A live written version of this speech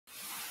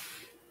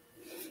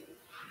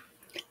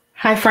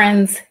Hi,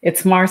 friends.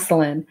 It's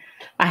Marceline.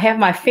 I have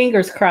my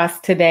fingers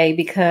crossed today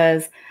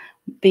because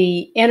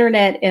the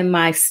internet in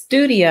my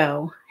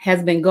studio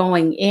has been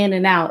going in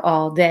and out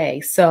all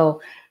day.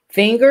 So,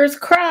 fingers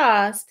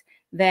crossed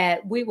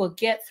that we will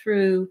get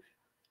through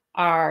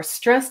our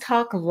Stress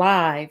Talk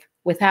live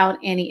without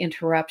any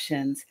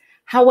interruptions.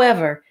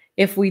 However,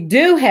 if we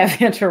do have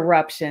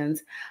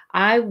interruptions,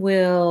 I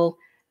will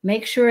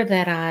make sure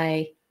that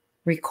I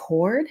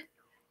record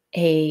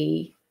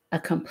a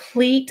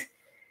complete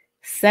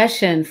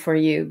session for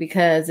you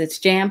because it's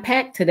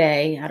jam-packed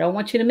today. I don't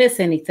want you to miss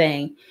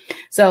anything.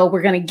 So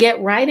we're going to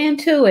get right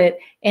into it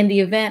in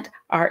the event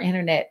our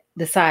internet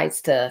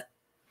decides to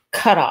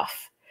cut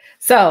off.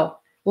 So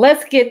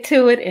let's get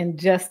to it in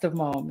just a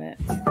moment.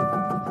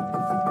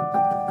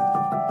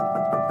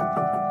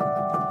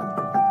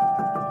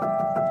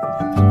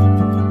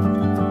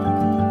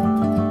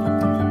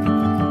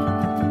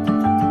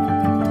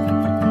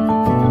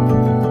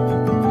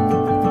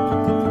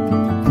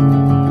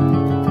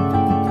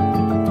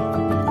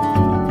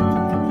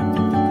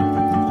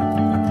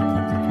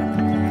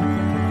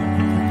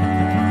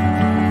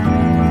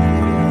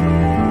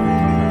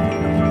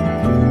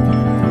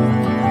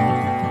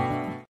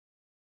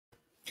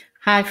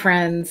 Hi,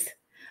 friends.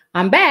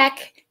 I'm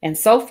back, and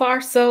so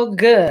far, so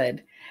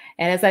good.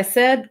 And as I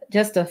said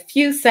just a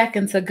few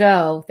seconds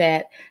ago,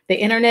 that the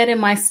internet in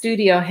my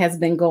studio has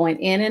been going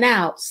in and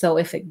out. So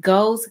if it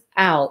goes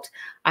out,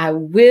 I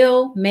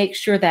will make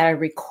sure that I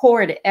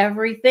record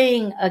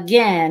everything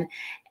again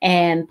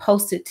and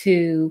post it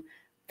to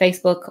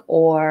Facebook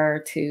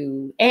or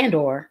to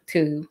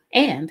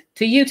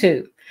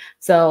YouTube.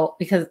 So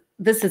because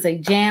this is a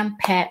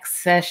jam-packed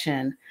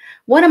session,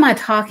 what am I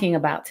talking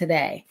about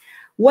today?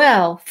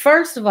 Well,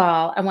 first of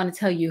all, I want to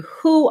tell you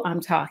who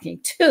I'm talking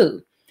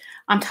to.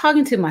 I'm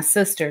talking to my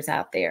sisters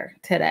out there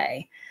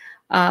today.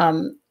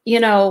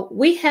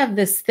 We have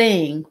this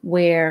thing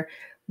where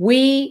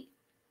we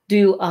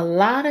do a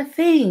lot of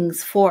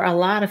things for a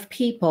lot of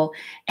people,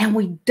 and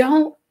we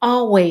don't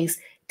always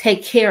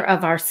take care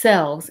of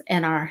ourselves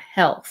and our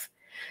health.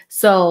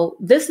 So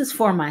this is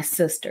for my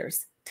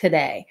sisters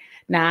today.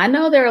 Now, I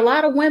know there are a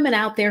lot of women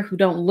out there who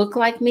don't look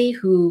like me,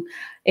 who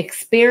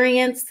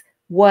experience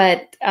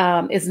what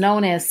is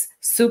known as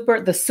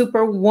the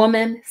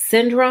Superwoman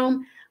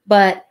syndrome,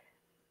 but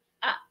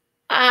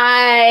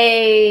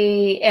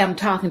I am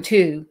talking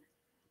to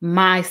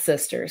my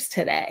sisters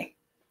today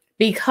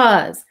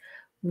because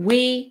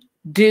we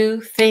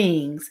do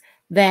things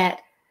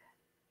that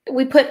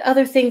we put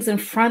other things in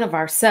front of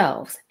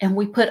ourselves and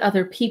we put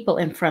other people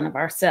in front of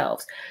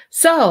ourselves.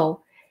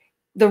 So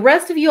the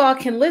rest of you all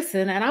can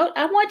listen, and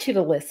I want you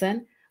to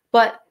listen,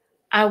 but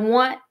I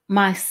want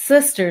my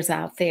sisters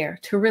out there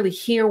to really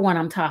hear what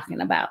I'm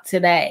talking about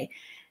today,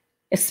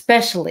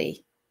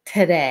 especially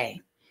today.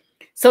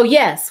 So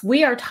yes,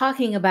 we are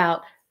talking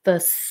about the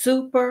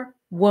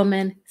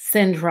Superwoman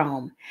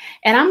syndrome.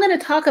 And I'm going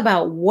to talk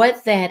about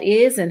what that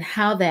is and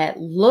how that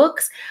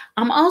looks.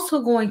 I'm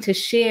also going to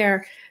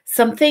share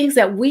some things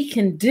that we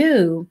can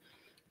do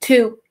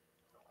to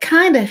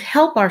kind of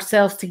help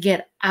ourselves to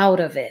get out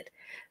of it,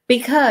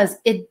 because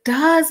it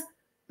does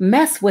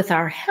mess with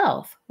our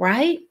health,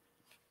 right?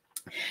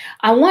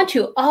 I want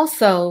you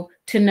also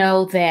to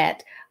know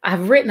that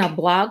I've written a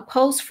blog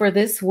post for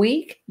this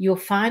week. You'll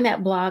find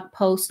that blog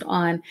post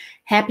on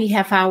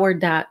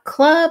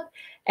happyhalfhour.club,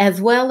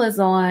 as well as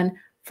on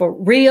For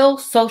Real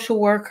Social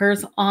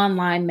Workers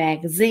online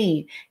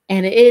magazine.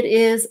 And it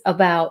is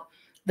about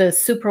the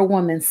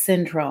Superwoman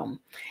syndrome.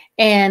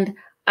 And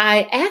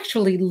I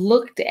actually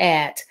looked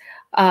at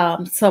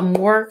some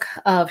work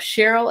of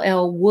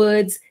Cheryl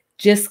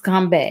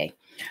Woods-Giscombe,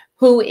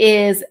 who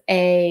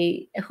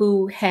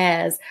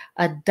has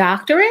a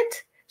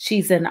doctorate.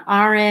 She's an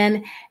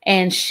RN,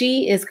 and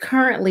she is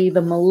currently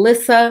the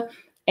Melissa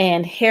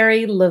and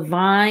Harry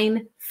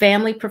Levine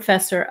Family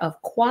Professor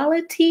of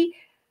Quality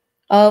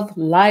of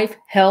Life,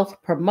 Health,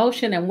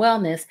 Promotion, and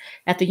Wellness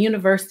at the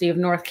University of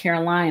North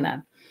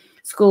Carolina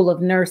School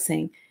of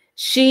Nursing.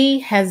 She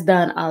has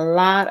done a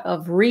lot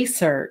of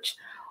research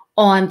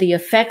on the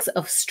effects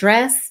of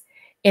stress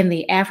in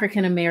the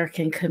African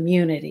American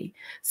community.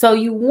 So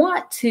you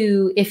want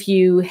to, if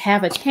you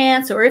have a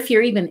chance or if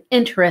you're even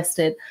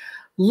interested,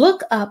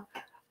 look up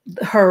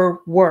her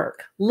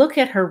work, look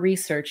at her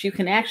research. You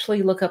can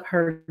actually look up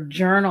her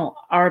journal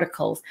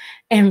articles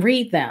and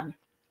read them,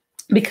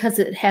 because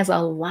it has a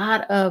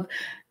lot of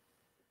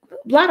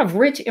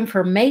rich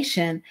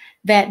information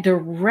that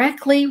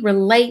directly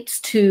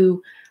relates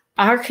to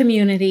our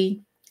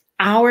community,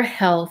 our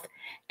health,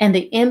 and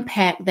the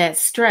impact that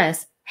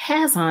stress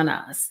has on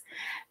us.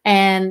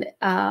 And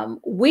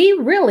we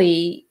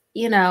really,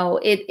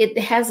 it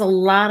has a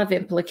lot of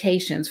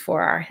implications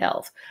for our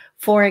health.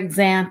 For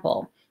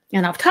example,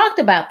 and I've talked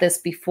about this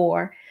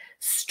before,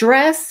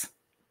 stress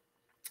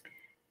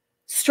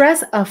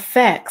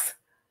affects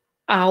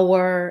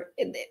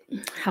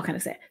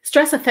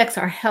stress affects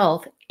our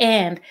health.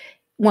 And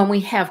when we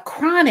have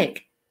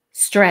chronic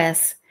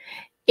stress,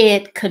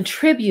 it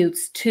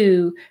contributes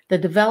to the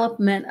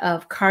development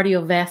of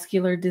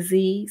cardiovascular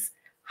disease,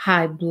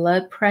 high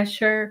blood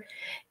pressure.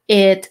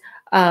 It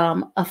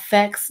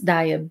affects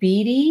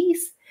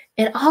diabetes.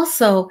 It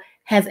also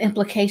has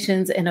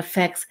implications and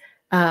affects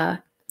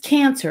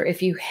cancer.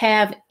 If you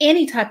have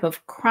any type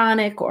of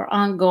chronic or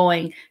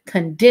ongoing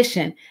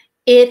condition,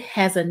 it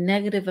has a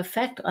negative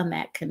effect on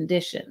that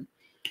condition.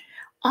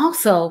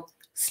 Also,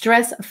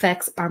 stress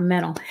affects our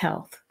mental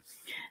health.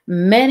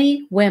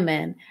 Many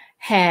women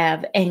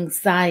have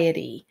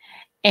anxiety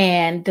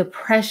and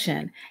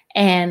depression,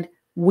 and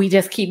we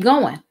just keep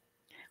going.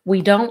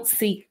 We don't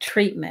seek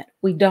treatment.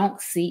 We don't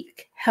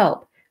seek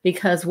help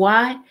because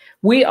why?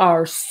 We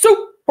are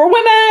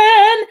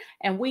superwomen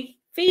and we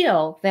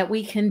feel that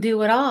we can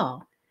do it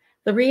all.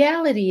 The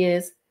reality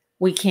is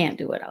we can't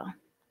do it all.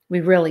 We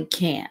really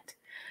can't.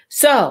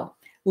 So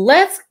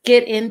let's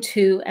get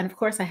into, and of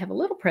course I have a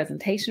little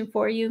presentation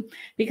for you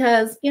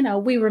because,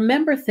 we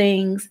remember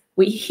things,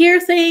 we hear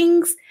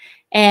things,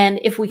 and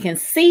if we can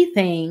see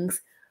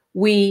things,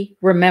 we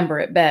remember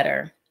it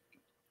better.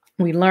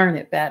 We learn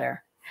it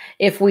better.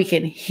 If we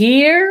can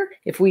hear,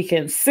 if we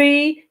can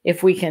see,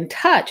 if we can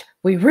touch,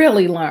 we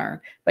really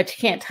learn. But you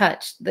can't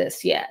touch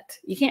this yet.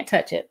 You can't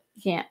touch it.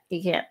 You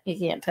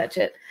can't touch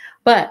it.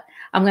 But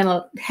I'm going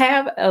to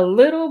have a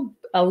little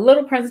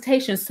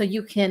presentation so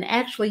you can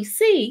actually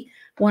see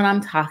what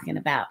I'm talking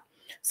about.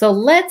 So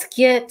let's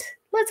get to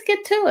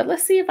it.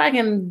 Let's see if I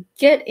can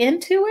get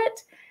into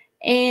it.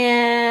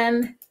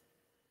 And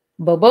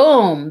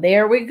boom,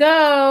 there we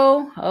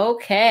go.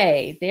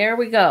 Okay, there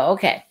we go.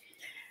 Okay.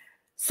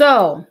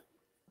 So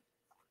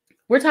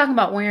we're talking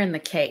about wearing the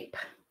cape.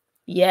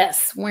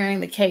 Yes, wearing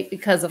the cape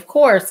because, of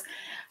course,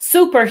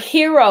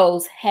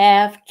 superheroes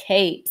have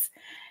capes.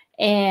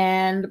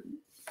 And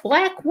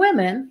Black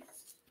women,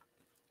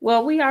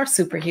 well, we are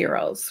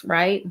superheroes,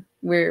 right?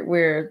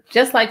 We're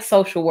just like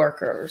social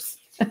workers,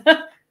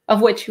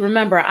 of which,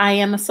 remember, I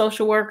am a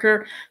social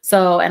worker.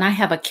 And I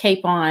have a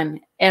cape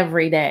on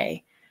every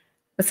day.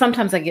 But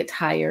sometimes I get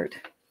tired.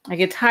 I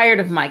get tired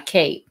of my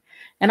cape.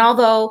 And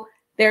although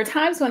there are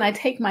times when I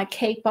take my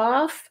cape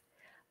off,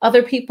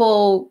 other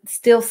people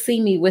still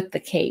see me with the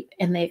cape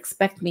and they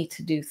expect me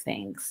to do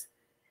things.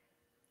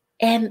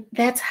 And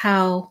that's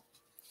how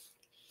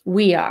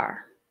we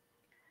are.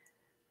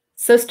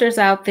 Sisters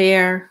out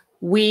there,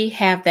 we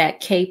have that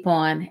cape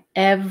on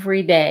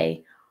every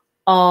day,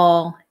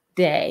 all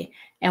day.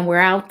 And we're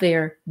out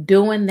there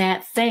doing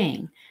that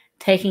thing,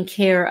 taking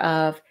care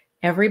of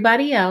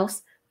everybody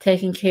else,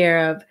 taking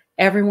care of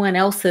everyone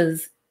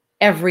else's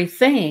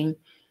everything,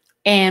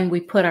 and we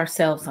put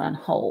ourselves on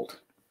hold.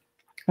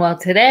 Well,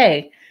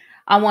 today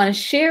I want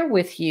to share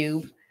with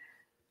you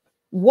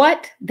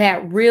what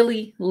that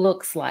really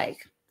looks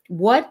like.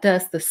 What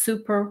does the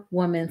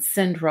Superwoman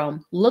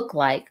syndrome look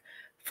like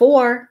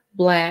for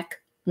Black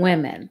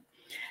women?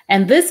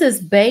 And this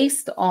is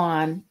based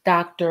on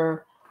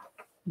Dr.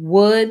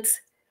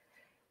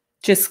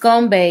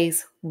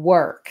 Woods-Giscombe's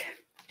work.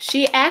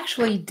 She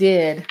actually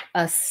did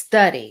a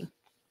study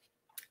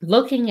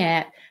looking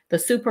at the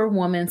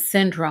Superwoman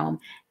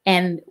syndrome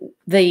and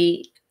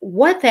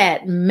what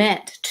that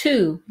meant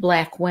to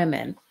Black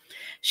women.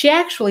 She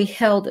actually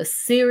held a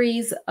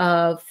series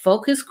of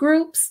focus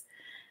groups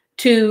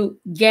to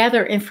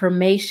gather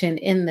information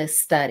in this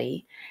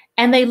study.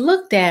 And they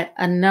looked at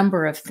a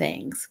number of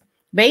things,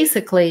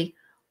 basically,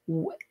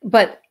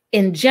 but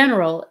in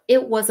general,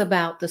 it was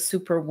about the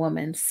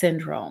Superwoman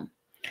syndrome.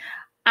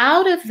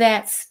 Out of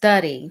that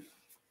study,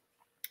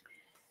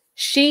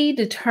 she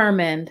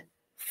determined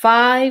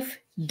 5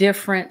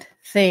 different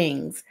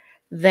things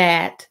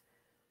that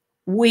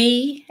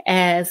we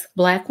as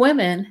Black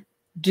women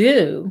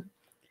do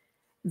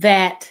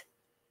that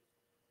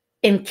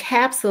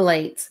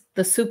encapsulates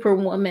the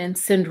Superwoman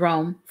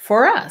syndrome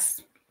for us.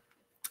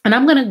 And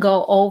I'm going to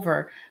go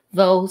over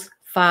those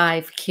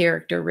 5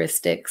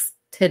 characteristics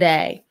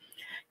today.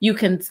 You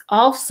can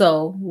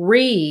also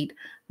read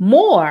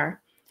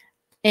more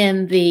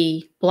in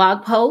the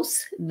blog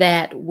post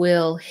that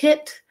will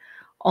hit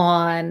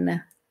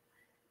on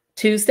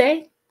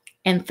Tuesday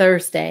and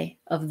Thursday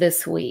of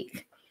this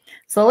week.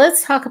 So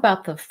let's talk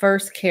about the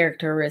first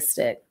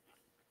characteristic.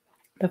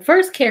 The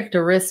first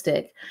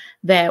characteristic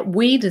that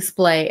we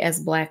display as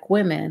Black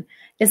women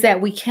is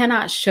that we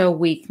cannot show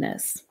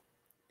weakness.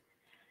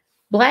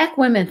 Black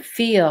women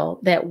feel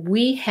that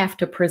we have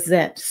to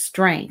present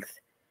strength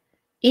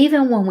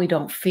even when we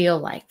don't feel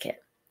like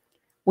it.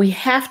 We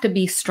have to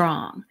be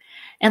strong.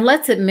 And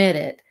let's admit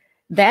it,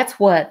 that's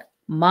what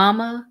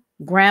mama,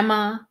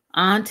 grandma,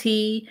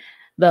 auntie,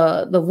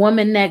 the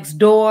woman next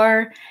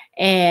door,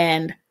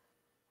 and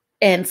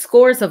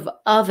scores of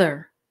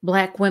other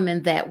Black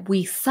women that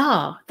we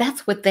saw,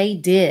 that's what they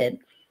did.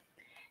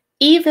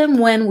 Even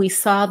when we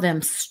saw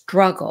them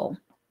struggle,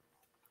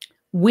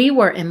 we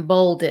were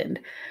emboldened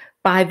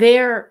by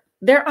their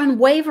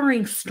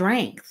unwavering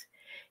strength.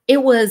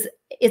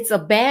 It's a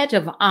badge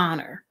of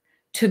honor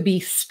to be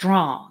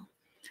strong.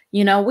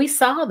 We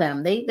saw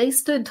them. They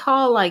stood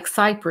tall like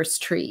cypress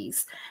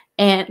trees,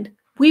 and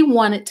we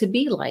wanted to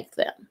be like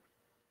them.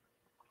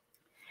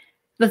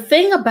 The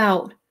thing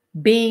about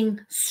being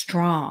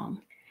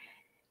strong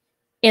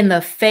in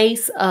the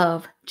face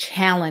of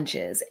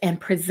challenges and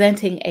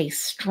presenting a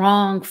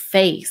strong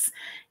face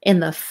in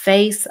the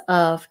face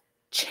of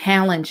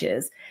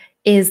challenges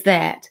is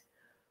that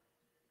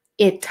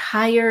it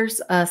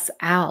tires us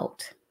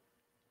out.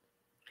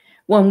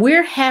 When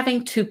we're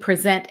having to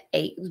present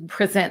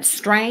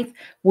strength,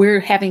 we're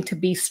having to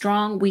be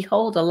strong, we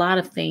hold a lot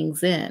of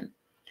things in,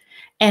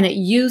 and it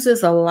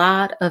uses a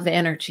lot of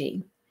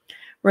energy.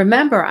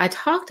 Remember, I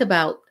talked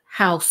about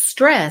how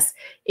stress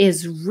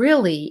is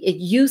really, it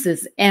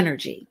uses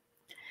energy.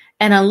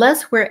 And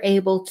unless we're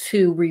able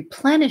to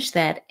replenish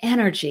that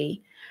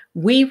energy,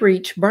 we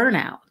reach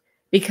burnout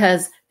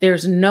because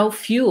there's no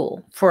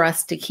fuel for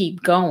us to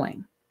keep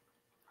going.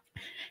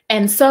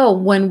 And so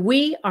when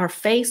we are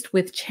faced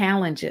with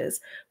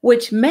challenges,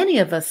 which many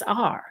of us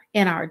are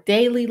in our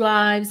daily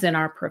lives, in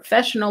our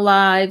professional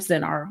lives,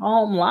 in our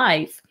home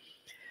life,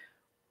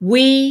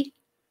 we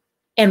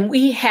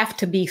have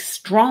to be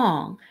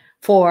strong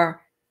for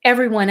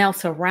everyone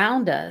else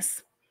around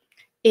us.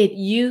 It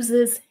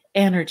uses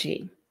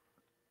energy.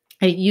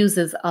 It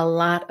uses a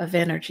lot of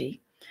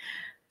energy.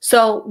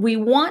 So we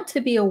want to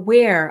be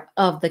aware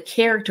of the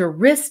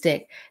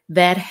characteristic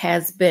that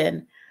has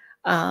been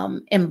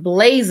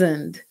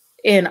emblazoned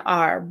in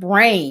our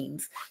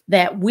brains,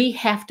 that we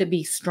have to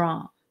be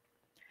strong.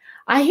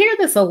 I hear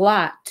this a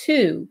lot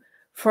too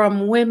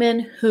from women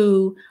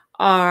who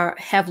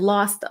have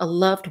lost a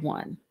loved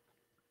one,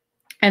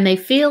 and they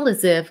feel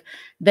as if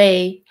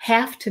they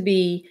have to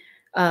be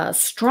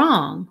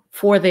strong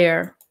for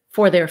their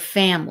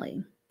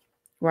family,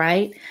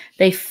 right?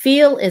 They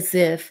feel as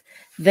if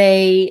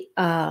they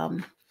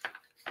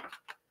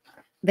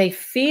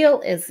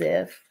feel as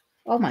if,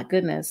 oh my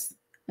goodness.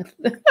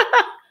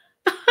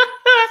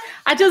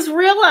 I just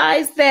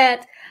realized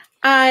that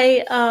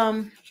I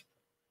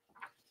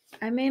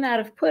may not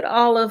have put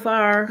all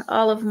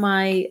of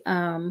my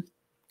I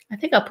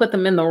think I put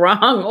them in the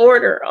wrong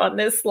order on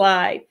this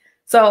slide.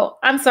 So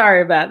I'm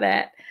sorry about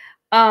that.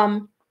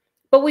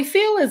 But we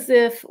feel as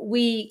if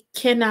we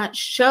can't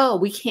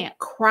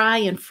cry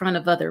in front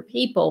of other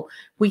people.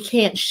 We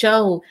can't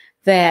show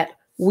that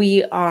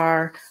we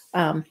are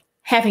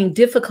having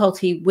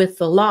difficulty with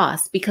the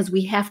loss because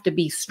we have to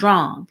be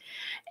strong.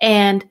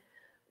 And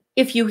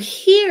if you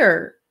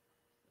hear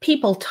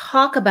people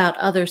talk about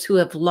others who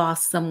have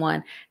lost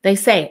someone, they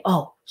say,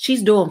 oh,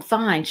 she's doing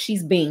fine,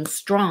 she's being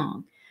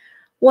strong.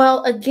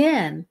 Well,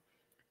 again,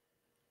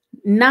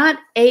 not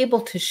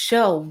able to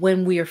show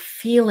when we're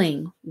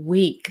feeling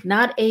weak,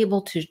 not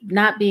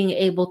being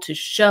able to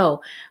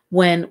show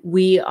when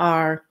we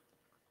are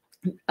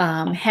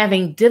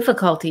having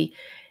difficulty,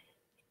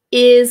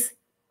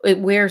 it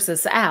wears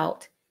us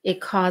out. It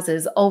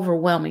causes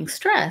overwhelming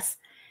stress,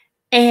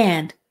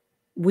 and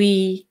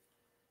it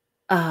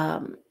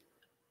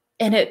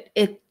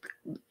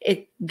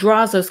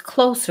draws us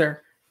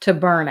closer to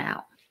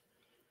burnout.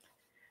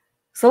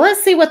 So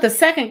let's see what the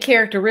second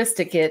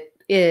characteristic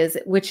is,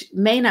 which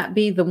may not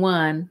be the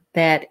one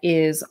that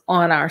is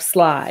on our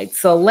slide.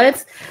 So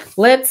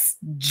let's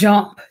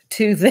jump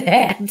to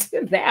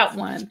that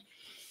one.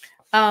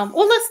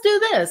 Well, let's do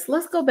this.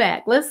 Let's go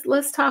back.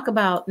 Let's talk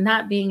about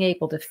not being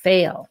able to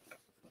fail,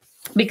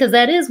 because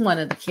that is one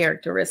of the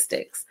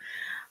characteristics.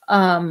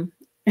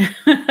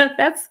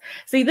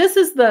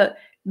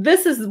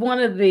 This is one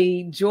of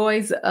the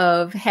joys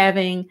of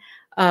having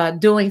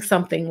doing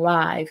something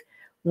live.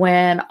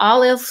 When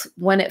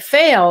it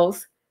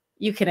fails,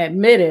 you can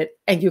admit it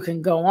and you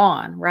can go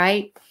on,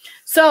 right?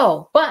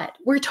 So, but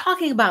we're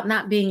talking about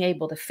not being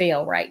able to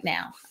fail right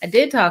now. I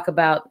did talk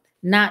about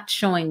not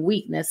showing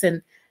weakness,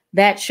 and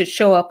that should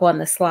show up on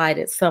the slide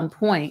at some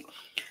point.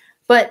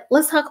 But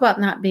let's talk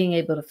about not being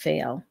able to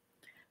fail.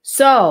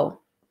 So,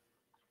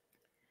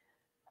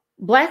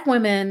 Black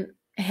women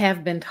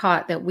have been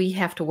taught that we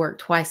have to work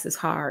twice as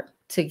hard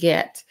to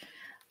get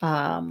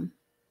to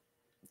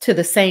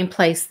the same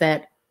place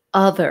that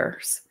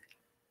others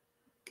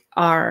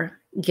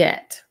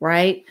get,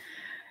 right?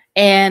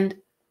 And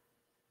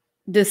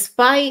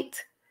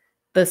despite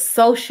the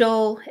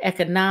social,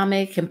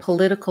 economic, and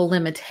political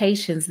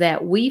limitations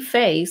that we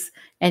face,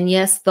 and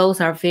yes,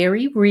 those are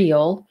very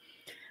real,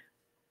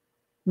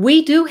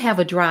 we do have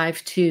a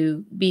drive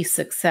to be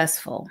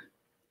successful.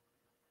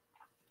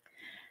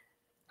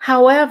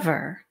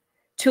 However,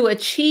 to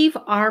achieve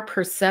our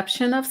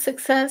perception of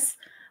success,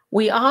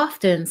 we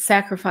often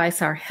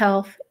sacrifice our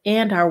health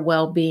and our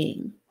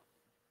well-being.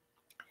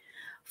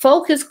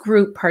 Focus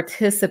group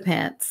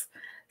participants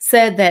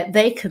said that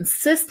they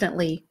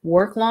consistently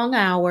work long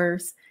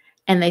hours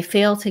and they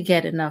fail to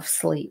get enough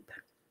sleep.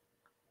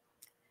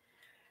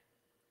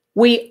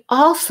 We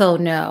also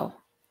know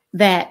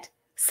that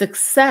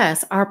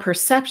success, our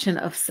perception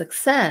of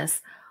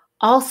success,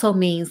 also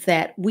means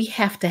that we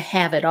have to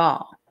have it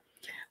all.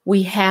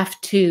 We have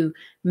to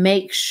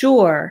make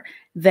sure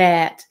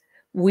that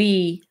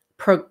we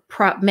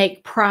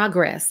make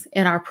progress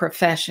in our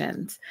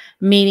professions,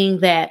 meaning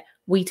that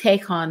we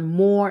take on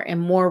more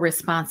and more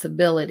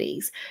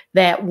responsibilities,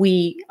 that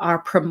we are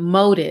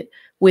promoted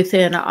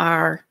within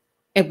our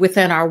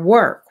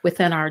work,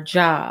 within our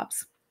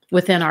jobs.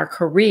 within our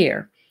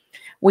career.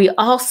 We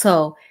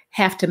also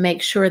have to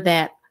make sure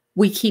that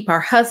we keep our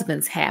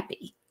husbands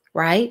happy,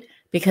 right?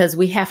 Because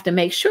we have to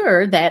make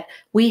sure that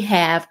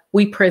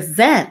we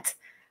present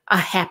a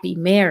happy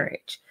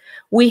marriage.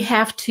 We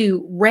have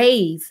to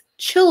raise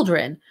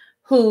children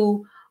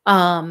who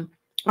are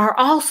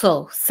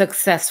also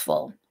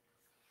successful.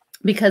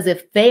 Because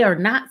if they are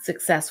not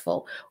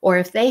successful or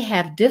if they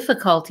have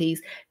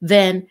difficulties,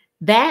 then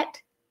that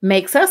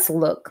makes us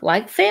look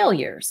like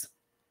failures.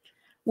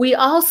 We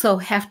also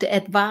have to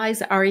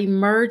advise our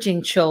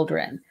emerging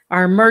children,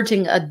 our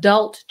emerging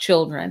adult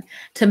children,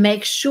 to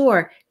make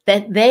sure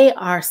that they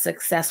are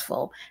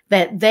successful,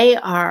 that they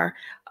are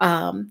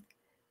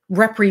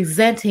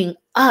representing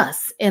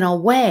us in a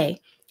way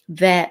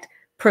that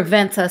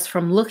prevents us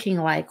from looking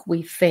like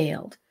we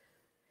failed.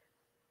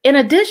 In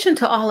addition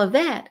to all of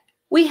that,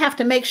 we have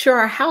to make sure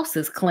our house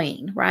is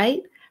clean,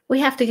 right? We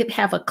have to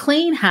have a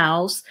clean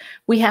house.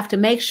 We have to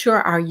make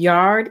sure our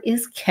yard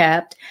is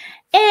kept.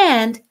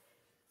 And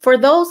for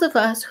those of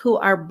us who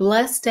are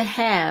blessed to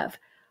have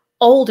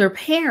older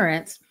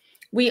parents,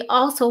 we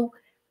also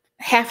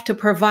have to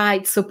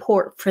provide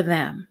support for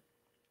them.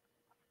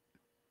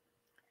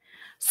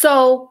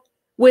 So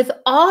with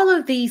all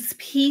of these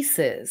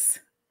pieces,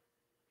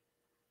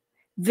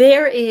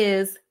 there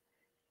is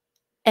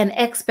an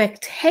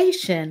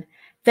expectation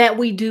that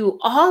we do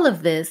all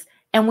of this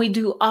and we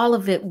do all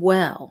of it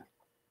well.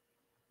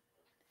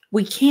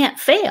 We can't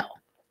fail.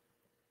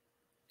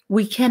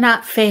 We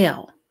cannot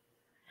fail.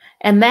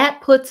 And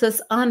that puts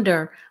us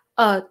under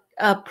a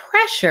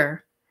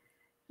pressure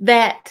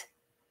that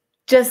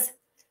just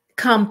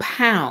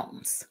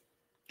compounds.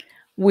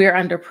 We're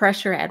under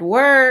pressure at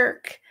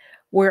work.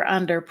 We're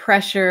under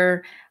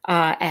pressure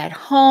at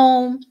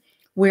home.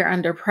 We're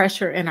under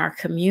pressure in our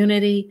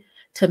community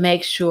to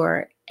make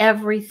sure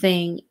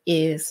everything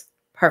is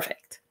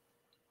perfect.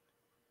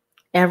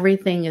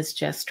 Everything is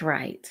just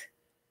right.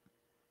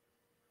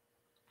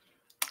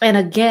 And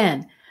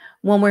again,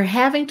 when we're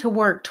having to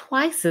work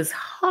twice as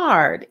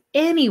hard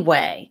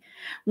anyway,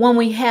 when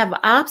we have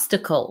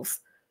obstacles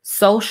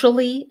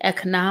socially,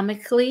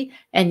 economically,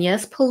 and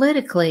yes,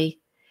 politically,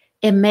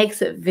 it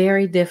makes it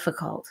very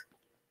difficult.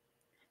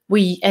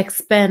 We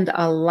expend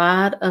a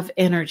lot of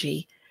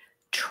energy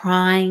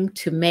trying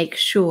to make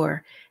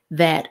sure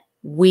that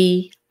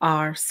we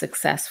are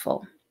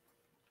successful.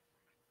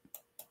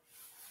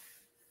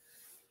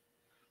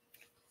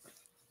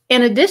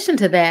 In addition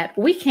to that,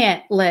 we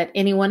can't let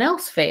anyone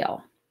else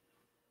fail.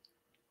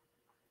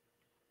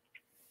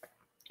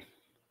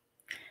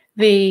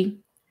 The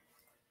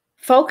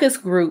focus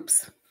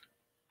groups,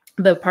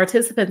 the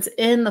participants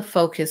in the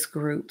focus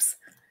groups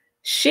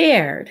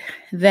shared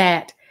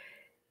that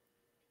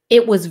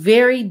it was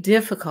very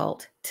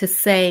difficult to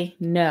say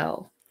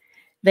no.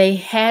 They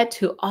had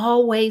to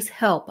always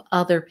help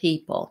other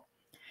people.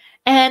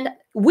 And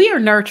we are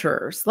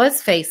nurturers.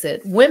 Let's face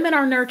it, women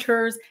are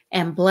nurturers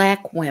and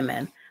Black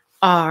women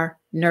are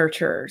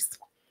nurturers.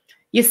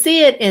 You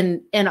see it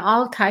in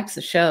all types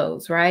of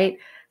shows, right?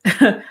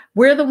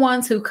 We're the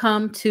ones who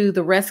come to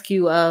the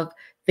rescue of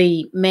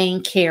the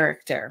main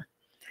character.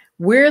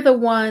 We're the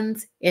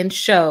ones in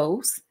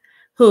shows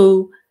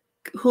who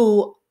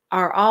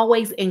are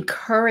always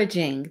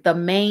encouraging the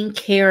main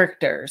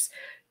characters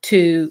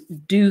to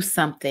do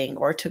something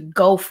or to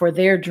go for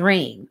their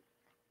dream,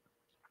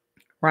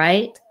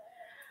 right?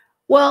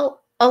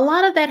 Well, a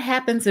lot of that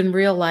happens in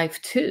real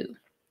life too.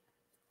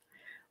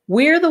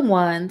 We're the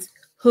ones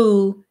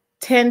who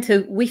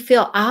we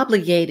feel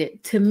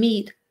obligated to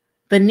meet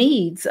the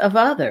needs of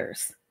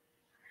others.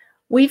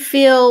 We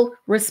feel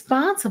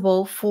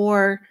responsible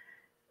for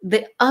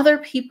the other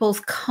people's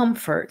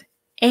comfort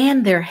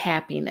and their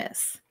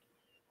happiness.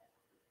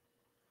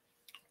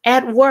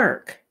 At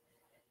work,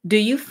 do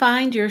you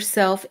find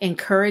yourself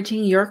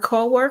encouraging your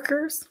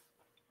coworkers?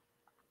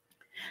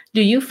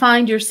 Do you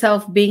find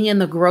yourself being in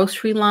the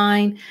grocery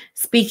line,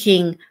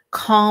 speaking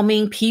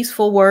calming,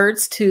 peaceful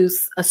words to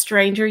a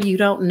stranger you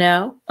don't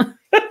know?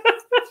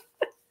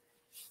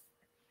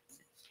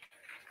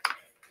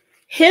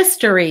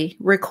 History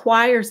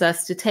requires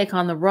us to take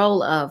on the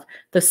role of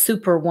the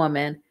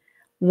superwoman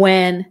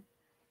when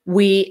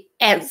we,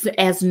 as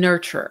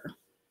nurturer.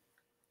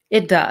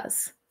 It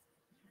does.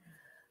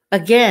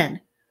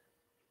 Again,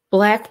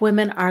 Black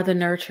women are the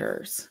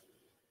nurturers.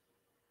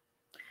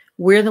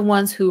 We're the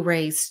ones who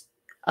raise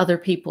other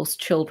people's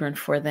children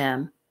for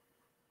them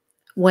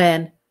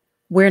when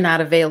we're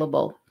not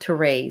available to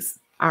raise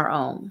our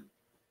own.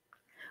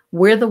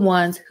 We're the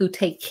ones who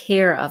take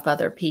care of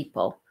other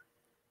people.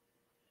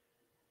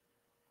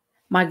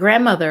 My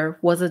grandmother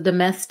was a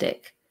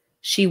domestic.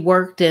 She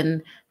worked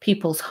in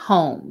people's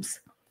homes.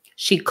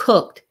 She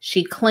cooked,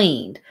 she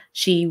cleaned,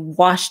 she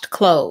washed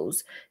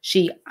clothes,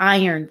 she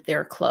ironed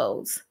their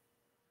clothes.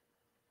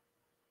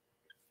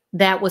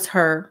 That was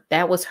her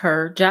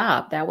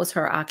job. That was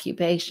her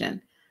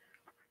occupation.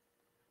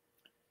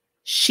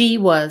 She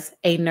was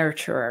a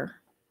nurturer.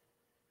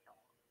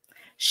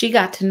 She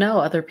got to know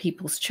other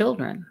people's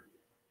children.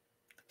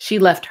 She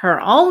left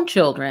her own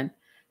children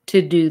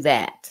to do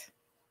that.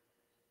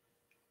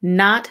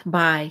 not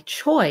by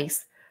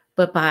choice,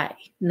 but by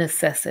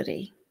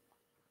necessity.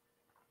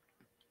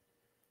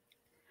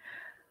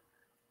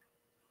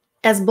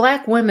 As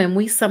Black women,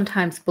 we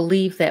sometimes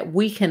believe that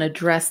we can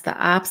address the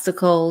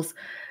obstacles,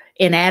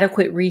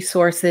 inadequate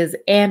resources,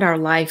 and our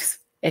life's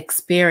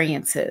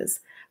experiences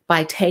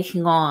by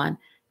taking on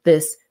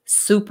this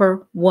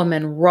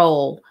superwoman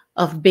role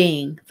of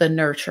being the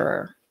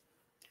nurturer.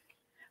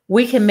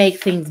 We can make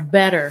things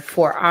better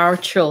for our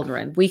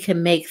children. We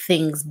can make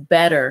things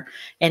better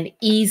and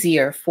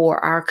easier for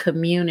our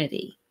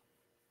community.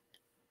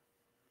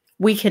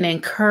 We can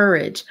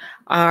encourage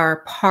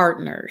our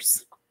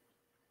partners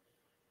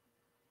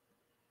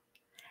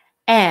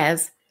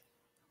as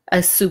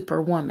a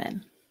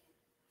superwoman.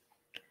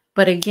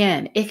 But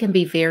again, it can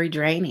be very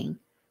draining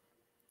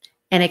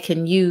and it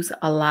can use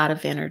a lot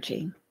of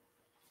energy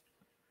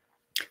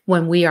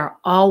when we are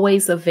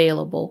always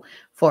available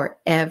for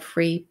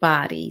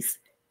everybody's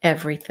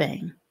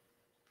everything.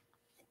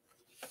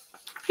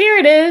 Here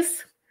it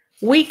is.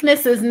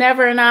 Weakness is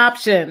never an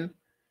option.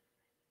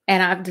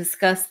 And I've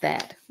discussed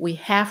that. We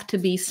have to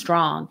be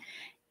strong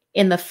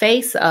in the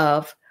face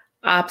of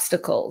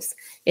obstacles,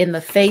 in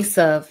the face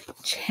of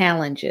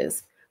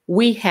challenges.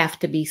 We have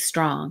to be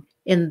strong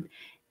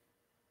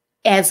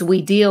as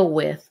we deal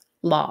with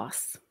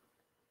loss.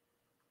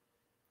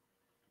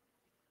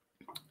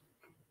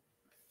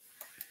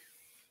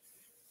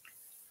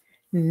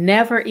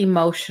 Never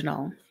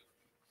emotional.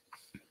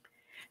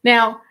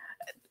 Now,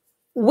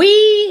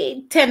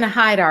 we tend to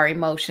hide our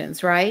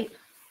emotions, right?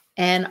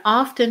 And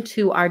often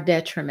to our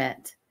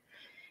detriment.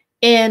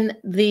 In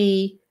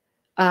the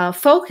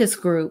focus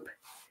group,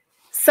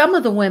 some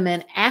of the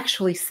women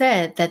actually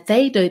said that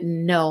they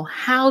didn't know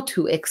how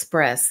to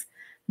express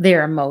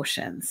their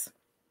emotions.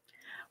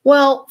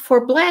 Well,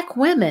 for Black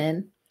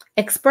women,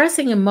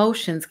 expressing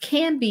emotions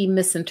can be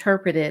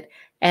misinterpreted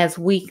as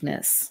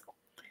weakness.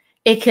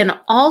 It can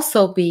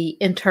also be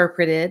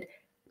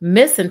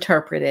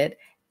misinterpreted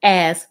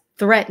as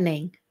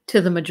threatening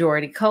to the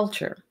majority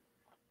culture.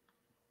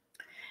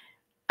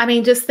 I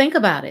mean, just think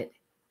about it.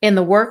 In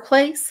the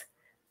workplace,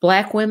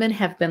 Black women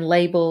have been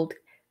labeled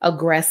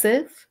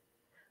aggressive.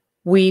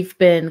 We've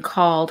been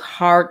called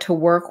hard to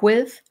work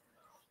with,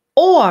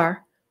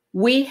 or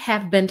we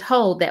have been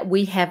told that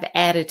we have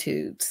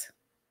attitudes.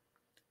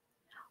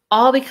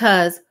 All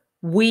because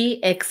we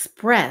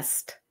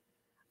expressed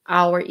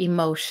our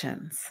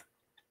emotions.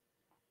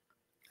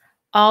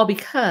 All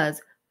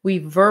because we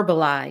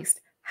verbalized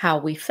how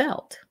we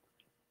felt.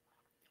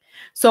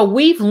 So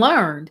we've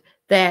learned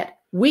that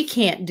we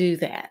can't do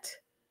that.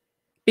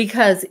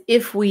 Because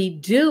if we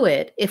do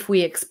it, if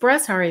we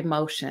express our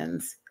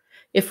emotions,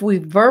 if we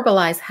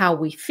verbalize how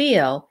we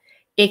feel,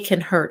 it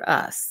can hurt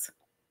us.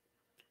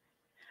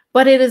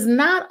 But it is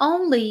not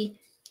only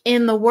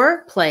in the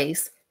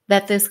workplace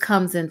that this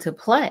comes into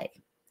play.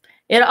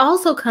 It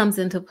also comes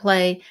into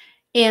play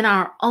in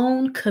our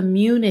own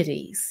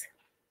communities.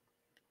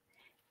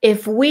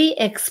 If we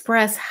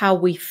express how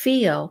we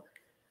feel,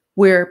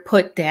 we're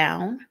put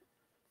down.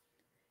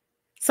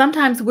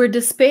 Sometimes we're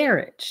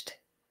disparaged.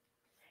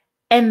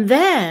 And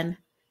then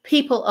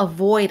people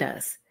avoid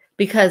us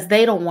because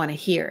they don't want to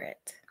hear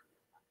it.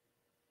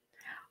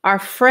 Our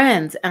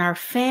friends and our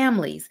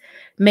families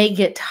may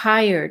get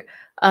tired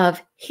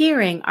of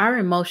hearing our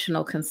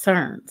emotional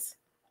concerns.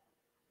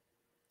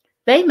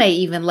 They may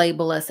even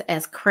label us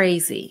as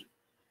crazy,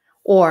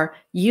 or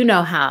you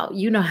know how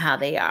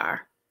they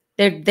are.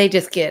 They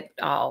just get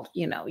all,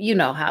 you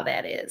know how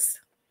that is.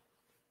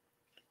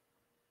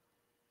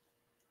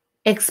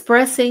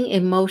 Expressing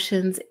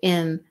emotions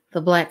in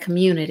the Black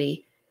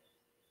community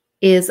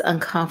is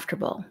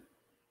uncomfortable.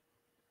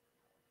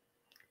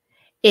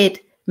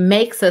 It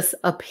makes us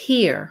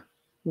appear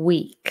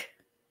weak.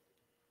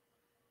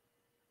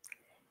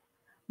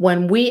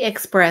 When we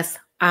express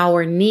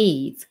our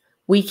needs,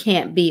 we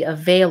can't be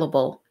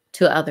available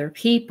to other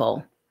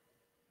people.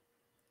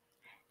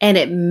 And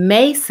it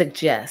may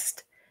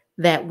suggest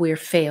that we're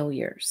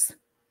failures.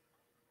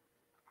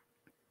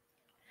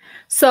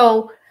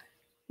 So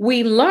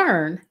we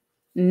learn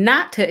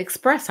not to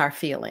express our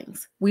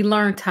feelings. We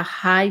learn to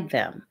hide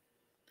them.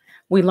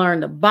 We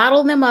learn to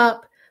bottle them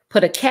up,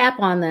 put a cap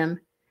on them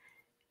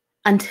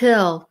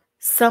until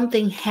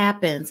something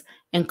happens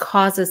and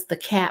causes the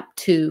cap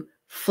to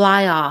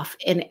fly off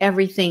and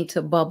everything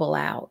to bubble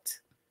out.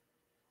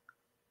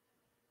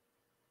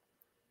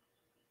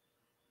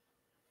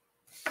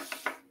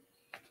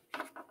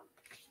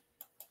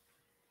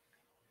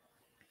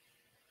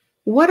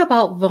 What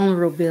about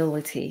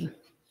vulnerability?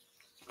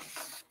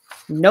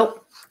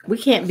 Nope, we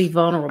can't be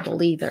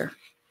vulnerable either.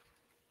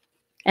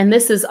 And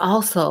this is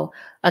also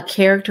a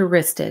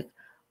characteristic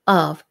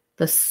of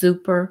the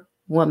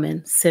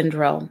Superwoman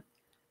syndrome,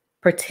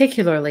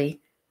 particularly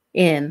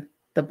in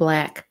the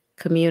Black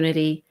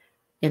community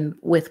and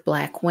with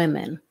Black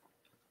women.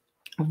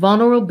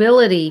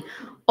 Vulnerability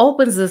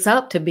opens us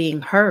up to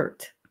being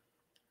hurt.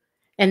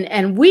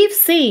 And we've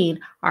seen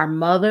our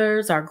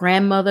mothers, our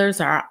grandmothers,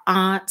 our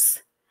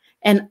aunts,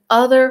 and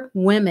other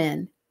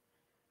women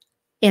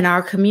in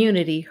our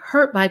community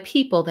hurt by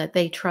people that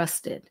they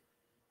trusted.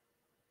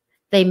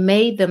 They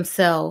made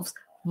themselves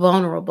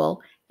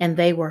vulnerable and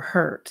they were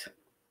hurt.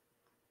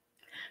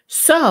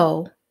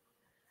 So,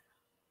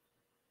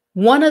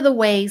 one of the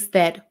ways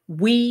that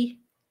we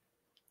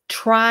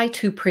try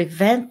to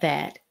prevent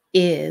that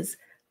is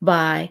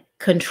by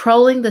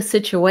controlling the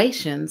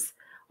situations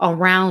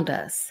around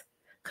us,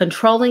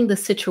 controlling the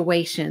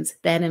situations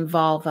that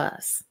involve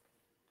us.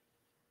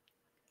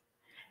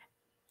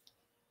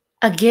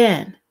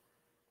 Again,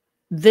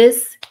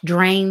 this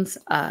drains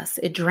us.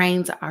 It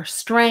drains our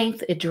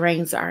strength, it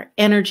drains our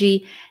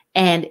energy,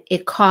 and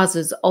it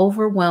causes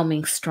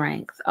overwhelming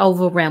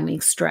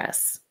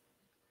stress.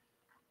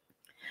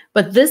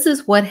 But this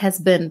is what has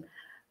been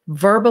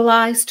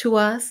verbalized to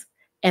us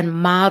and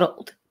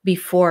modeled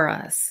before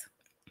us.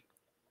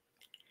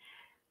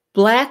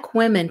 Black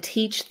women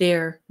teach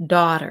their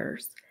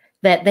daughters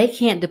that they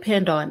can't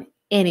depend on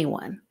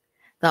anyone.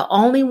 The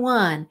only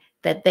one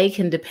that they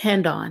can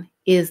depend on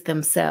is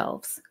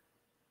themselves.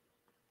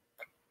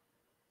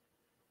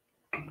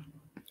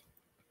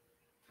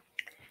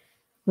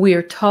 We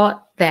are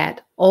taught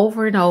that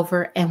over and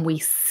over, and we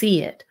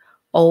see it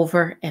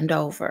over and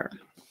over.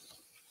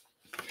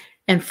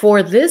 And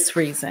for this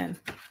reason,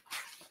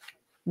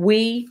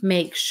 we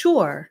make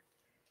sure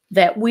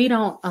that we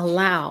don't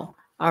allow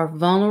our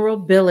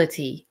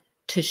vulnerability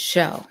to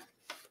show.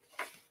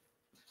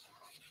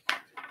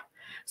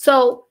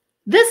 So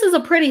this is a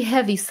pretty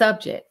heavy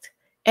subject.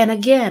 And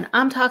again,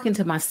 I'm talking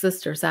to my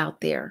sisters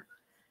out there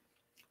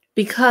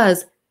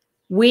because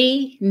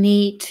we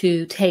need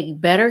to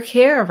take better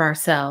care of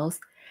ourselves,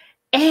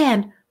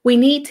 and we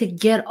need to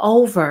get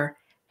over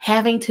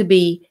having to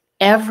be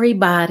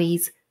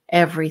everybody's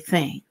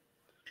everything.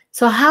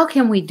 So how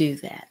can we do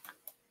that?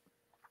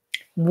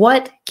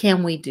 What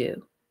can we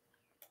do?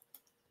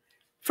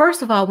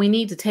 First of all, we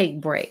need to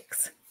take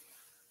breaks.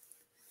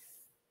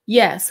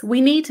 Yes, we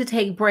need to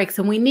take breaks,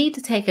 and we need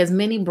to take as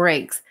many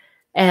breaks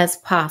as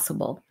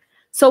possible.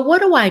 So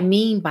what do I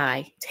mean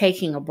by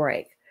taking a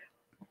break?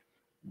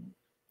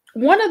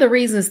 One of the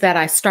reasons that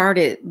I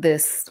started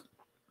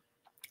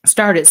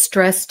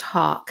Stress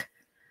Talk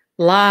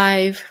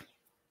Live,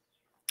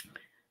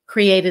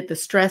 created the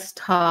Stress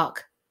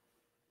Talk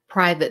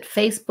private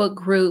Facebook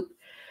group,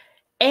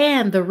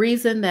 and the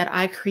reason that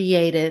I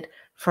created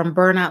From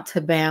Burnout to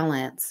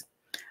Balance,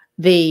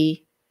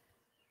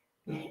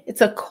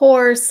 it's a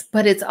course,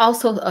 but it's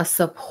also a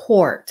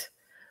support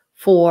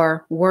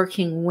for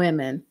working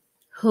women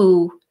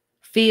who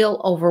feel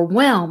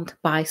overwhelmed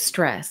by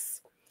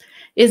stress,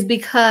 is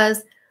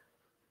because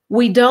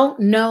we don't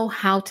know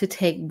how to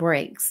take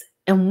breaks.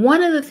 And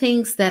one of the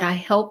things that I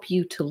help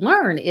you to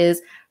learn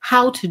is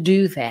how to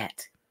do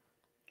that.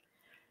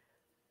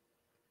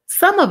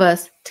 Some of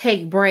us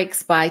take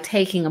breaks by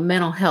taking a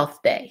mental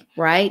health day,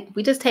 right?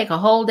 We just take a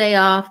whole day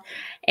off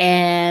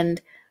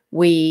and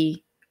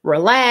we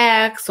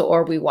relax,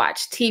 or we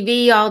watch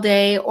TV all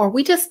day, or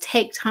we just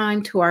take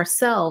time to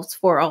ourselves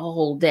for a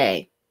whole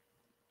day.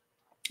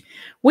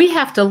 We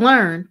have to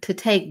learn to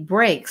take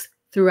breaks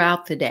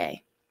throughout the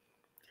day.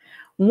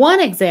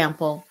 One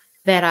example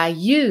that I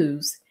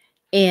use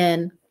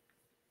in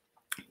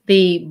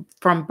the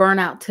From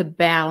Burnout to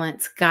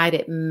Balance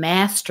Guided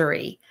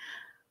Mastery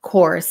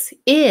course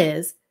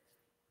is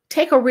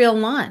take a real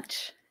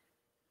lunch.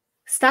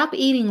 Stop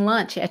eating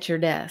lunch at your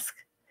desk.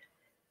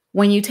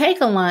 When you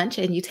take a lunch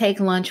and you take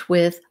lunch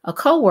with a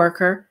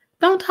coworker,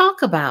 don't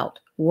talk about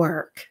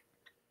work.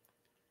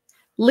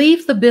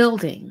 Leave the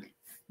building.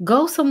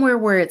 Go somewhere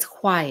where it's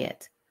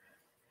quiet.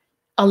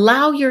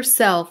 Allow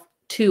yourself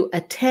to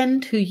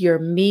attend to your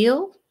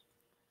meal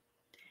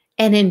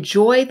and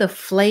enjoy the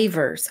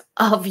flavors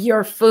of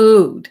your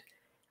food.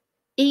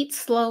 Eat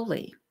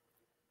slowly.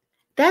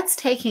 That's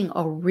taking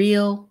a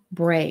real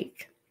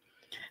break.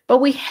 But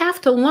we have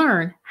to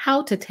learn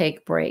how to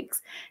take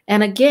breaks.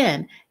 And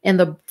again, in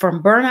the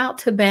From Burnout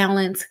to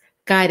Balance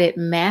Guided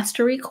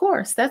Mastery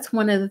course, that's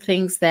one of the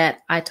things that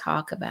I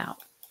talk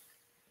about.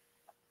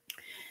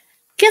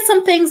 Get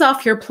some things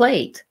off your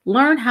plate.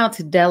 Learn how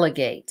to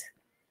delegate.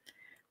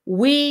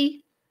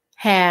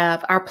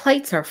 Our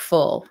plates are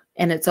full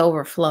and it's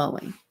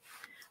overflowing.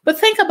 But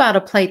think about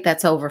a plate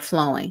that's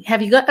overflowing.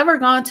 Have you ever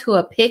gone to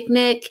a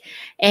picnic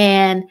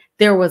and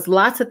there was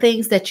lots of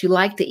things that you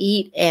like to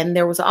eat, and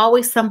there was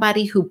always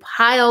somebody who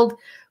piled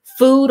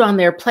food on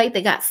their plate?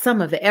 They got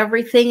some of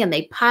everything and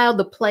they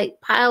piled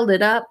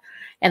it up,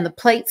 and the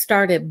plate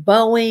started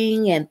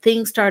bowing and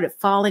things started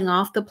falling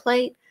off the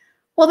plate.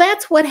 Well,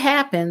 that's what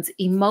happens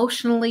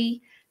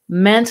emotionally,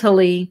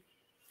 mentally,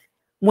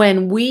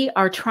 when we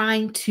are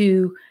trying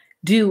to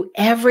do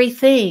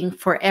everything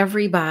for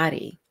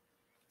everybody.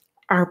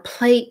 Our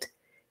plate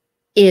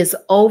is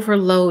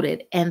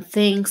overloaded and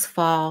things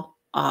fall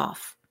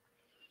off.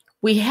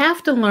 We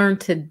have to learn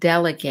to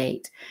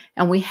delegate,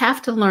 and we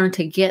have to learn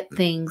to get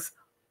things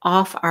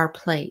off our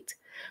plate.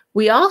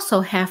 We also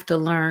have to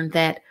learn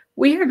that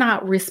we are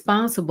not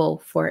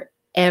responsible for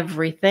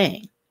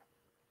everything.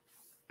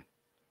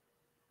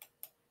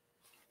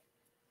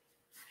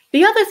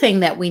 The other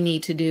thing that we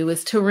need to do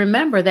is to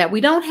remember that we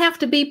don't have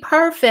to be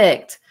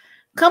perfect.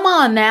 Come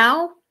on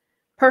now.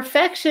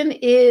 Perfection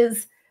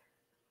is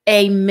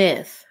a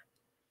myth.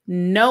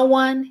 No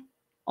one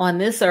on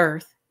this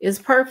earth is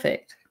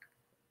perfect.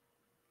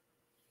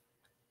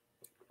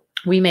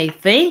 We may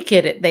think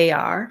they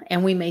are,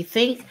 and we may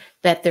think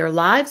that their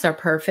lives are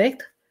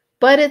perfect,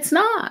 but it's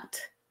not.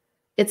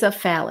 It's a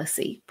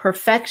fallacy.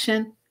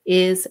 Perfection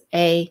is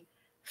a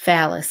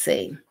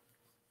fallacy.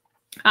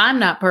 I'm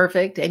not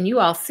perfect, and you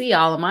all see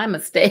all of my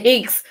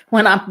mistakes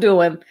when I'm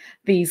doing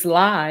these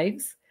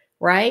lives,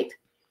 right?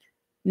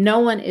 No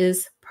one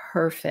is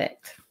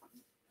perfect.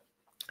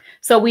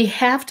 So we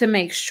have to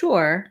make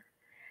sure,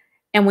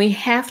 and we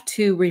have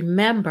to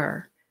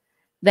remember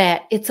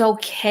that it's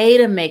okay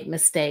to make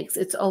mistakes.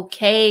 It's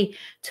okay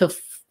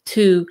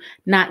to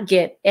not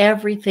get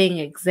everything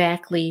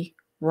exactly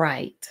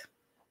right.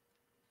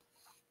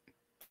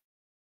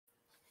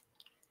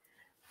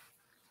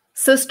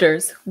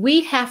 Sisters,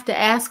 we have to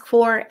ask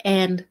for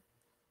and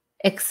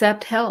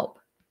accept help.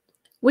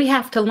 We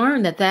have to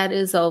learn that that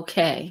is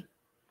okay.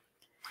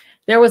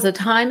 There was a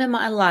time in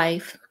my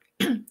life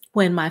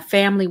when my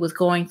family was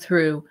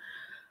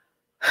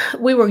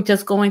we were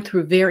just going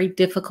through very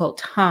difficult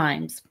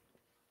times.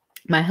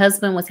 My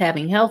husband was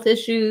having health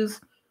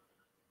issues.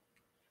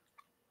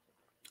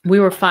 We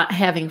were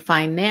having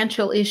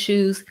financial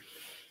issues,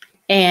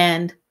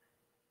 and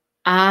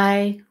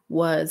I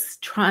was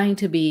trying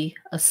to be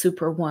a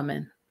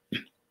superwoman.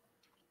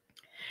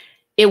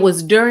 It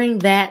was during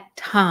that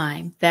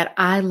time that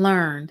I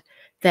learned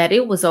that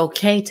it was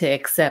okay to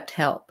accept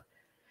help.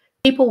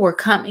 People were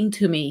coming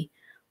to me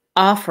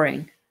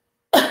offering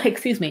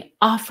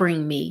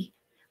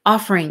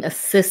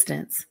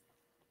assistance.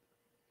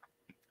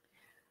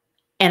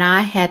 And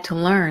I had to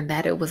learn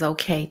that it was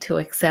okay to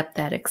accept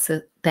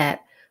that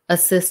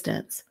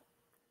assistance.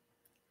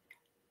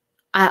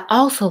 I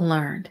also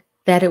learned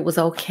that it was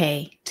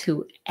okay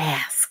to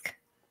ask.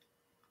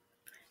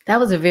 That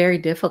was a very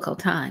difficult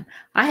time.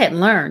 I had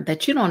learned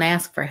that you don't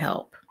ask for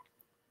help.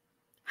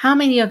 How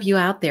many of you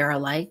out there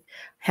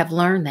have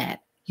learned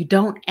that? You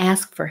don't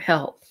ask for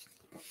help.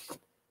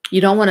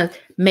 You don't want to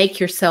make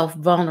yourself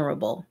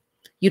vulnerable.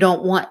 You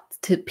don't want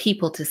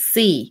people to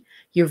see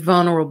your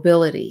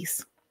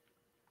vulnerabilities.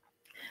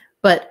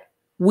 But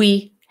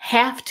we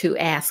have to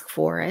ask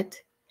for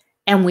it,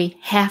 and we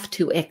have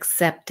to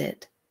accept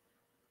it,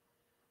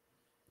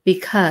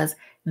 because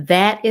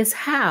that is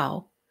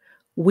how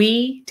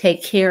we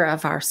take care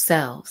of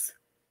ourselves.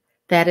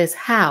 That is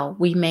how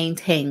we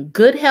maintain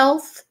good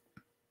health,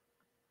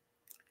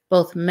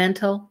 both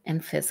mentally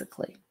and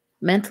physically.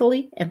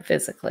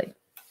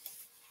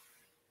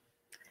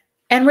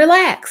 And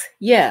relax.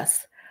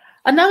 Yes.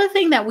 Another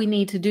thing that we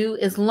need to do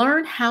is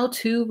learn how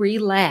to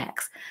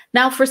relax.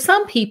 Now, for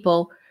some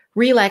people,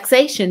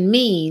 relaxation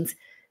means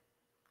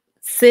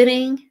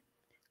sitting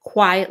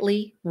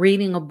quietly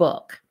reading a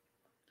book.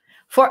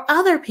 For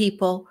other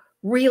people,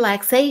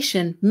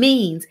 relaxation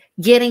means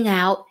getting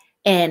out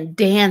and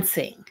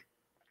dancing,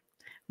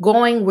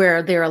 going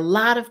where there are a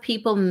lot of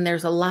people and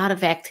there's a lot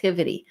of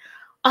activity.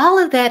 All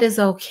of that is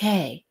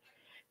okay.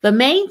 The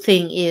main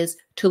thing is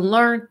to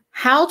learn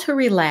how to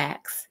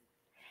relax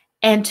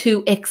and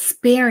to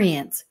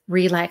experience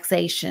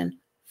relaxation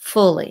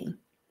fully.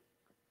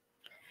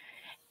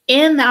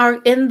 In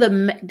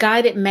the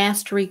guided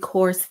mastery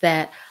course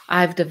that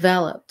I've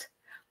developed,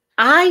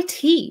 I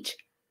teach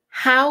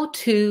how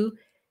to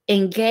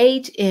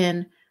engage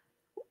in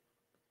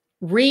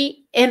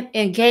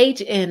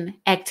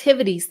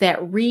activities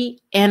that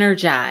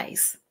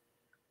re-energize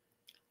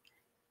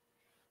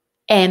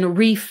and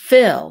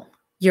refill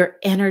your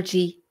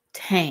energy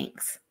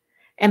tanks.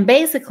 And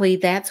basically,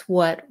 that's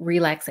what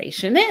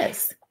relaxation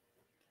is.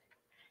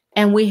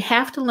 And we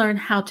have to learn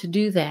how to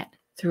do that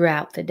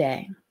throughout the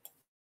day.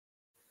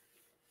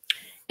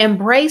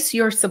 Embrace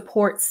your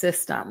support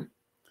system.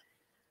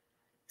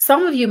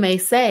 Some of you may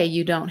say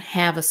you don't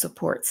have a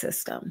support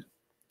system.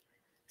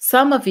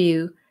 Some of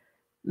you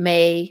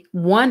may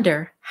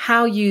wonder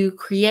how you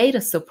create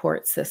a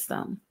support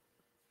system.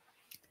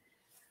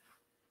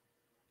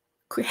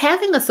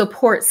 Having a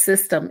support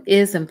system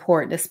is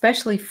important,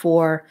 especially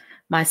for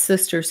my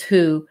sisters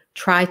who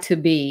try to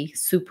be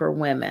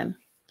superwomen.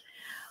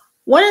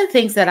 One of the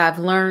things that I've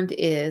learned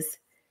is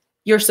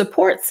your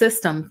support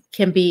system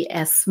can be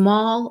as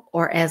small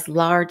or as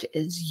large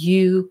as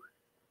you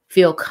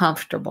feel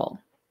comfortable.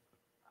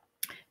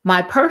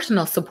 My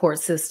personal support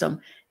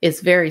system is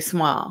very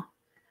small.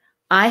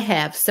 I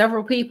have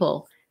several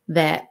people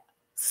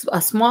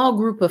a small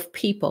group of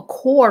people,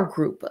 core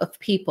group of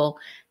people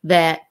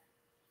that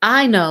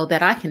I know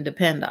that I can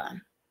depend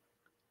on.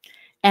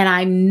 And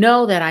I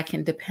know that I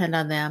can depend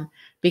on them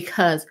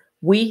because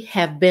we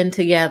have been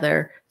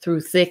together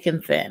through thick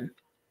and thin.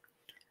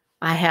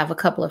 I have a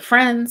couple of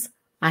friends.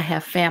 I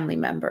have family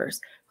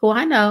members who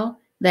I know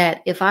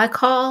that if I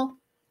call,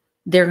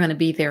 they're going to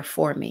be there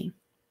for me.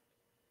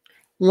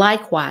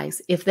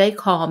 Likewise, if they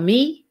call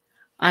me,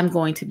 I'm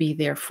going to be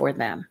there for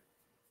them.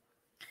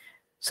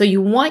 So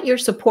you want your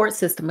support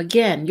system.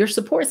 Again, your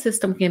support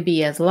system can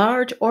be as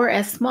large or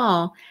as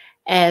small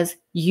as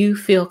you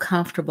feel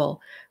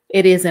comfortable.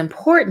 It is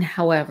important,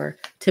 however,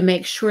 to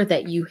make sure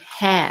that you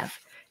have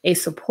a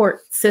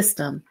support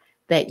system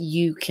that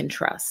you can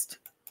trust.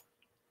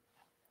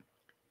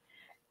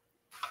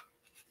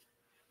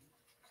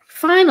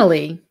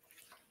 Finally,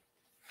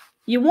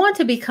 you want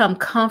to become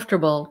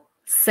comfortable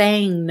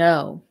saying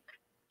no.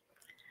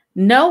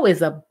 No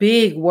is a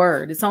big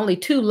word. It's only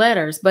 2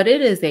 letters, but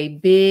it is a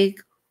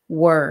big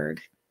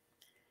word.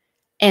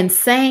 And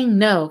saying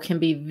no can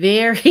be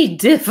very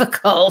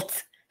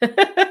difficult.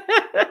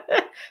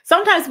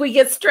 Sometimes we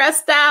get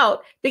stressed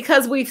out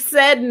because we've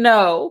said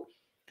no.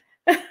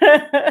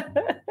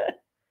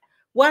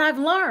 What I've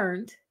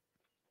learned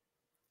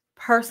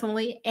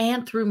personally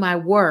and through my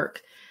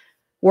work,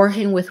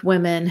 working with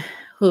women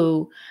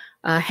who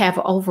have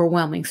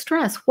overwhelming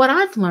stress, what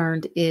I've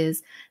learned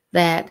is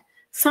that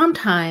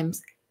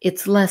sometimes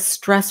it's less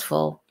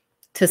stressful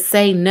to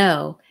say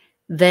no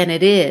than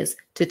it is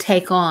to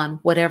take on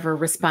whatever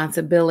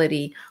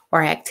responsibility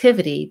or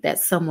activity that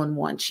someone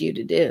wants you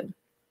to do.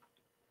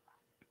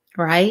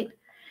 Right?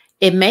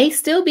 It may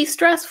still be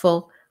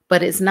stressful,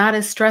 but it's not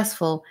as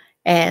stressful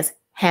as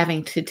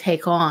having to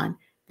take on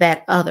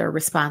that other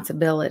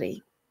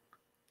responsibility.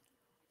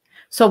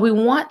 So we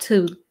want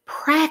to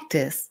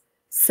practice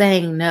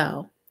saying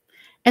no.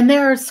 And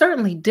there are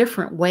certainly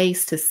different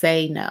ways to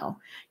say no.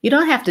 You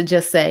don't have to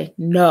just say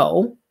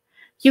no.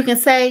 You can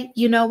say,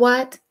 you know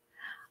what?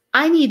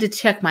 I need to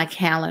check my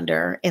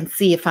calendar and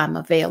see if I'm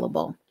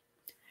available.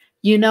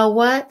 You know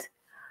what?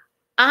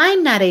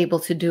 I'm not able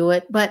to do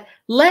it, but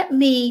let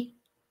me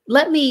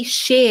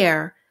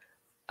share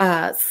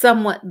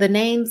the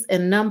names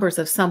and numbers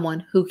of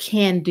someone who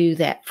can do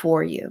that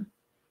for you.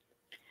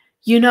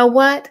 You know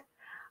what?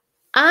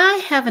 I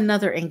have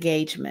another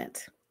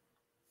engagement.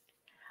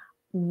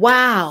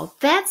 Wow,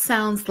 that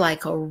sounds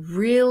like a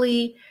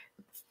really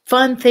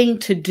fun thing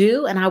to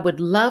do, and I would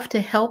love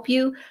to help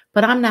you,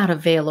 but I'm not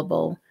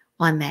available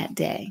on that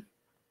day.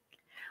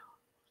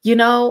 You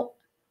know,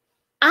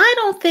 I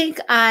don't think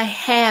I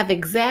have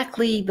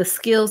exactly the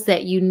skills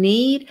that you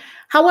need.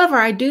 However,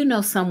 I do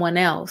know someone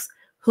else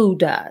who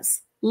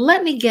does.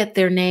 Let me get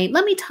their name.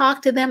 Let me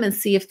talk to them and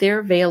see if they're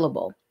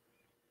available.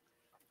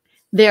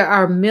 There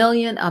are a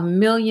million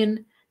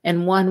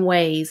and one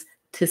ways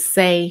to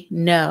say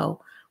no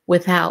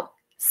without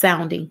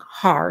sounding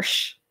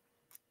harsh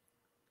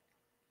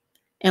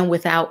and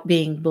without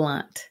being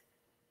blunt.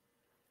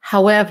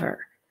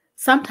 However,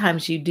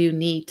 sometimes you do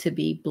need to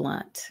be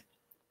blunt.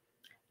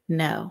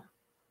 No,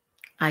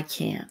 I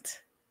can't.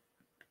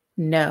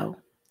 No,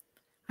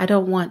 I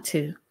don't want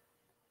to.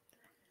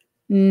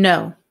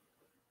 No.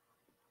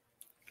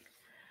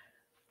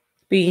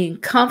 Being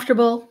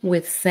comfortable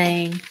with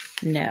saying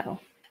no.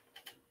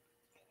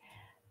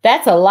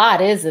 That's a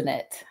lot, isn't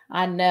it?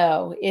 I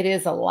know it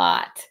is a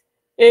lot.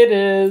 It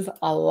is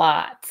a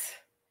lot.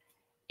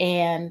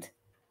 And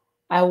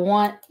I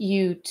want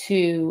you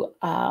to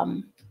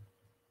know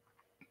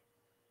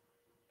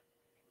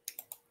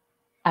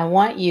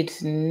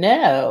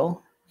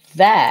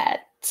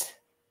that,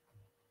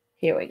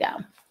 here we go.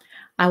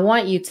 I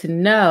want you to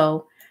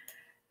know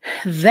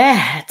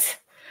that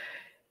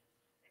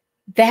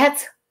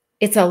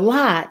it's a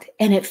lot,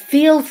 and it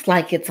feels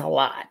like it's a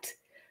lot,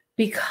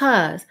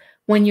 because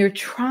when you're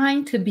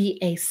trying to be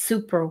a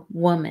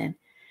superwoman,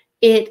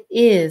 it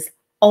is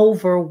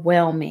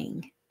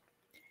overwhelming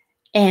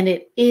and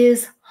it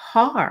is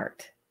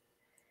hard.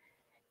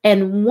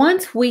 And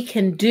once we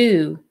can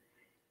do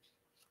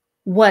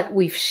what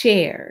we've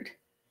shared,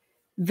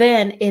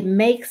 then it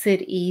makes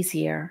it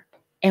easier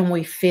and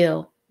we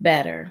feel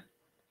better.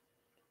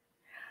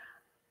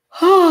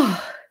 Oh,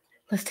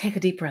 let's take a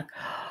deep breath.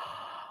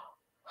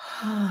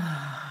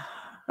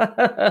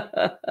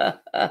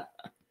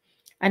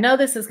 I know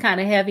this is kind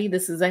of heavy.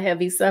 This is a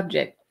heavy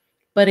subject.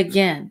 But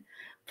again,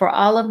 for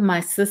all of my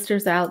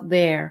sisters out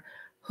there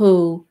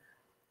who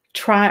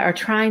are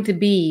trying to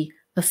be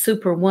a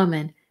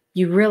superwoman,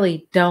 you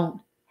really don't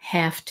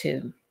have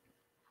to.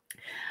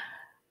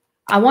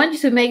 I want you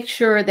to make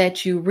sure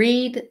that you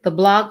read the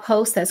blog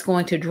post that's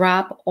going to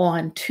drop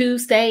on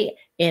Tuesday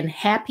in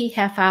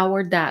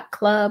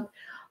happyhalfhour.club.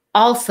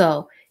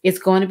 Also, it's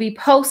going to be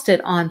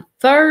posted on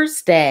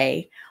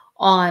Thursday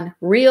on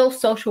Real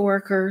Social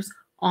Workers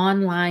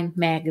Online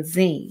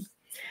Magazine.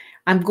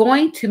 I'm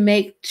going to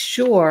be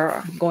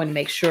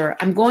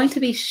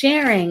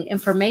sharing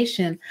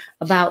information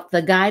about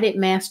the Guided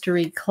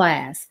Mastery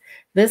class.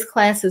 This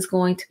class is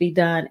going to be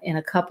done in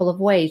a couple of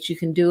ways. You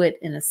can do it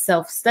in a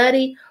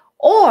self-study,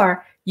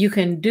 or you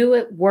can do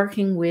it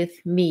working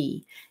with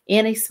me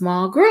in a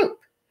small group.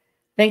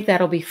 I think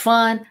that'll be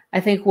fun. I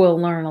think we'll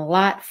learn a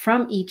lot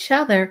from each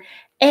other,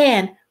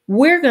 and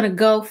we're going to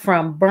go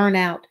from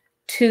burnout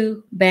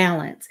to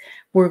balance.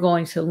 We're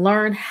going to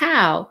learn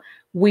how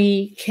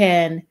we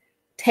can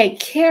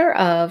take care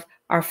of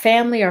our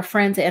family, our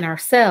friends, and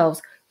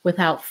ourselves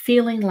without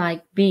feeling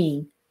like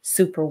being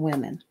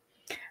superwomen.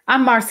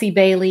 I'm Marcy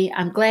Bailey.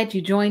 I'm glad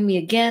you joined me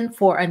again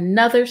for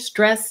another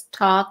Stress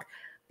Talk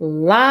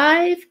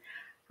live.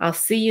 I'll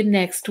see you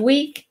next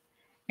week.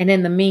 And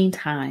in the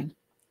meantime,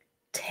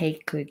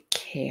 take good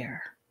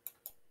care.